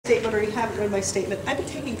statement, or you haven't read my statement, I've been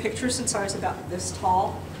taking pictures since I was about this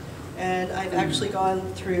tall. And I've actually gone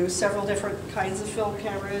through several different kinds of film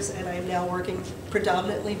cameras, and I'm now working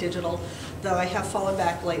predominantly digital, though I have fallen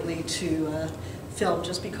back lately to film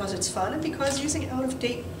just because it's fun and because using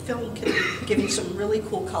out-of-date film can give you some really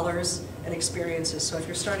cool colors and experiences. So if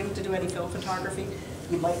you're starting to do any film photography,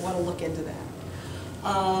 you might want to look into that.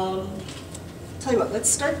 Tell you what, let's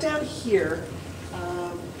start down here.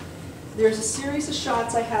 There's a series of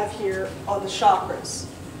shots I have here on the chakras.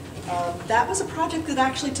 That was a project that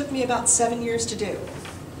actually took me about 7 years to do.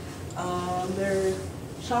 Their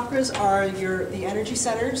chakras are the energy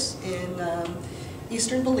centers in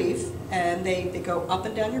Eastern belief, and they go up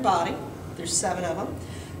and down your body. There's 7 of them.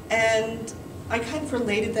 And I kind of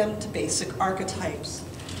related them to basic archetypes.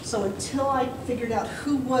 So until I figured out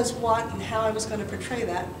who was what and how I was going to portray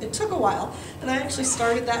that, it took a while. And I actually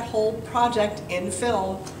started that whole project in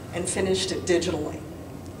film and finished it digitally,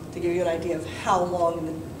 to give you an idea of how long and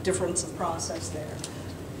the difference of process there.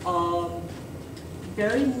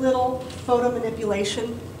 Very little photo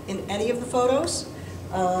manipulation in any of the photos.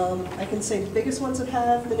 I can say the biggest ones that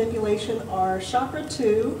have manipulation are Chakra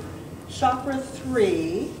 2, Chakra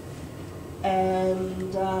 3,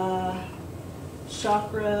 and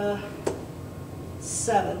Chakra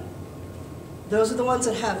 7. Those are the ones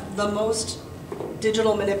that have the most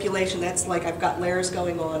digital manipulation. That's like I've got layers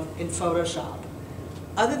going on in Photoshop.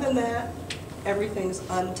 Other than that, everything's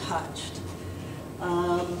untouched.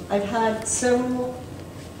 I've had several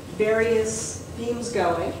various themes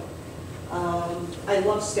going. I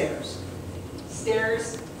love stairs.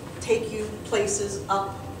 Stairs take you places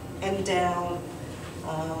up and down.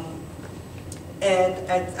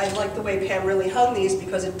 And I like the way Pam really hung these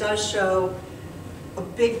because it does show a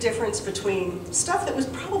big difference between stuff that was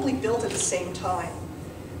probably built at the same time.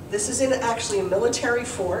 This is in actually a military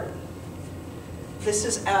fort. This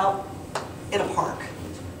is out in a park.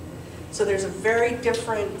 So there's a very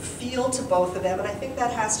different feel to both of them, and I think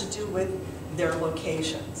that has to do with their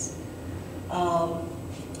locations.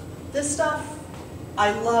 This stuff,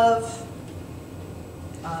 I love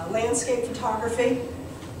landscape photography.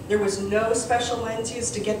 There was no special lens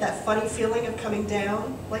used to get that funny feeling of coming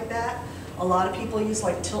down like that. A lot of people use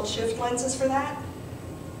like tilt shift lenses for that.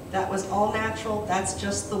 That was all natural. That's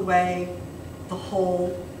just the way the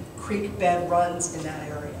whole creek bed runs in that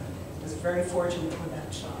area. I was very fortunate with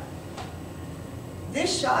that shot.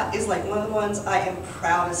 This shot is like one of the ones I am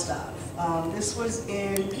proudest of. This was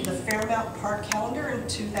in the Fairmount Park calendar in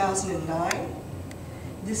 2009.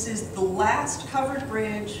 This is the last covered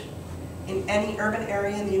bridge in any urban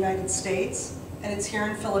area in the United States, and it's here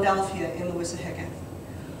in Philadelphia in the Wissahickon.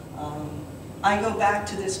 I go back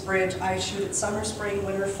to this bridge. I shoot it summer, spring,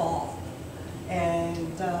 winter, fall.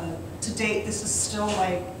 And to date, this is still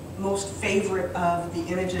my most favorite of the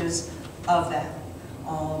images of that.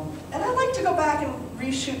 And I like to go back and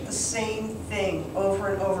reshoot the same thing over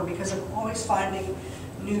and over because I'm always finding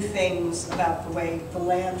new things about the way the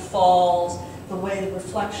land falls, the way the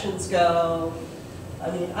reflections go.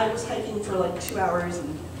 I mean, I was hiking for like 2 hours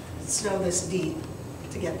in snow this deep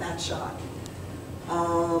to get that shot.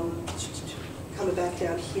 Coming back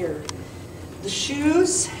down here. The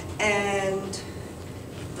shoes and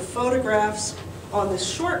the photographs on this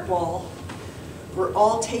short wall were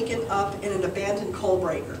all taken up in an abandoned coal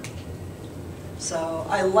breaker. So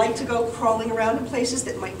I like to go crawling around in places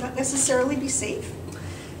that might not necessarily be safe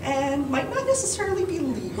and might not necessarily be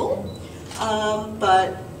legal,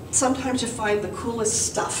 but sometimes you find the coolest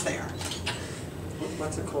stuff there.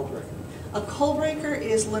 What's a coal breaker? A coal breaker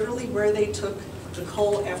is literally where they took the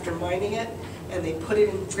coal after mining it and they put it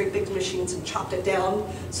in great big machines and chopped it down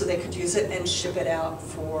so they could use it and ship it out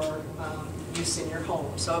for use in your home.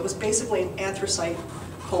 So it was basically an anthracite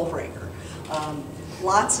coal breaker.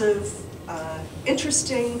 Lots of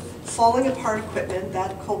interesting falling apart equipment.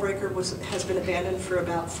 That coal breaker has been abandoned for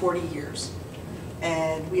about 40 years.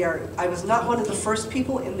 And I was not one of the first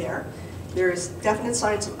people in there. There's definite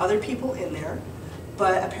signs of other people in there,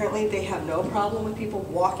 but apparently they have no problem with people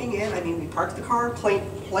walking in. I mean, we parked the car,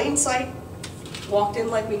 plain sight, walked in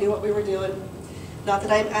like we knew what we were doing. Not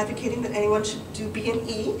that I'm advocating that anyone should do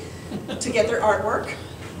B&E to get their artwork,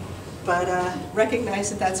 but recognize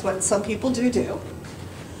that that's what some people do.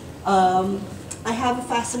 I have a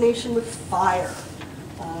fascination with fire.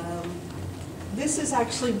 This is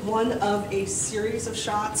actually one of a series of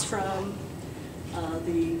shots from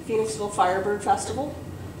the Phoenixville Firebird Festival.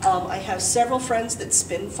 I have several friends that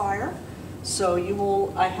spin fire, so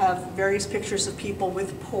I have various pictures of people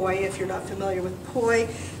with poi. If you're not familiar with poi,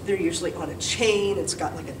 they're usually on a chain. It's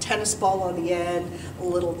got like a tennis ball on the end, a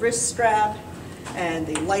little wrist strap, and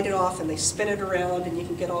they light it off and they spin it around and you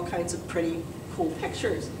can get all kinds of pretty cool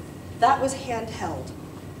pictures. That was handheld.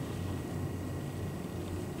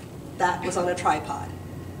 That was on a tripod.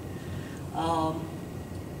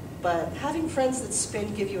 But having friends that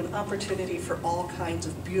spin give you an opportunity for all kinds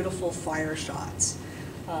of beautiful fire shots.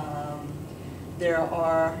 There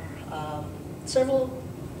are several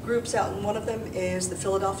groups out, and one of them is the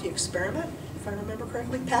Philadelphia Experiment, if I remember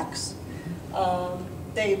correctly, PEX.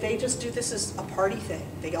 They just do this as a party thing.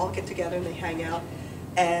 They all get together and they hang out,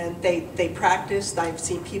 and they practice. I've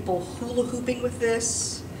seen people hula hooping with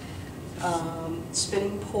this,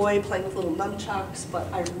 spinning poi, playing with little nunchucks,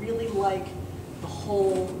 but I really like the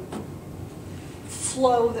whole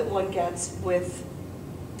flow that one gets with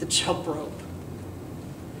the jump rope.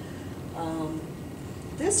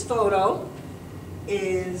 This photo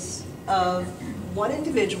is of one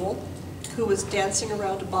individual who was dancing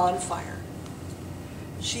around a bonfire.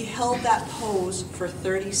 She held that pose for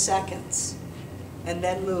 30 seconds and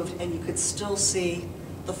then moved, and you could still see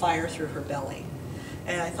the fire through her belly.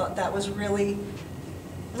 And I thought that was really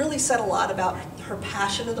said a lot about her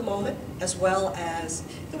passion of the moment, as well as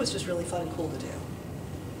it was just really fun and cool to do.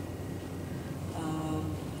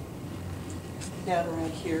 Down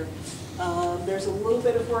around here, there's a little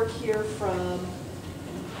bit of work here from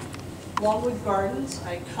Longwood Gardens.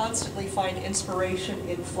 I constantly find inspiration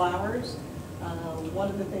in flowers. One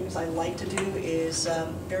of the things I like to do is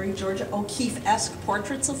very Georgia O'Keeffe-esque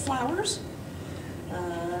portraits of flowers.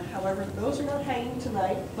 However, those are not hanging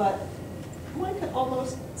tonight, but one could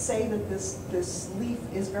almost say that this leaf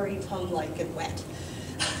is very tongue-like and wet.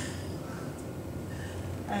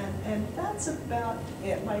 and that's about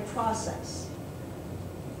it, my process.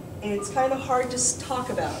 It's kind of hard to talk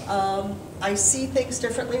about. I see things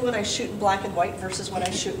differently when I shoot in black and white versus when I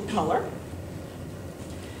shoot in color.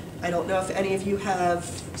 I don't know if any of you have,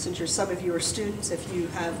 since some of you are students, if you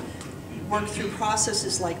have worked through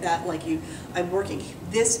processes like that, I'm working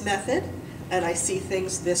this method and I see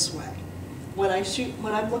things this way. When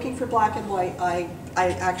I'm looking for black and white, I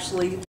actually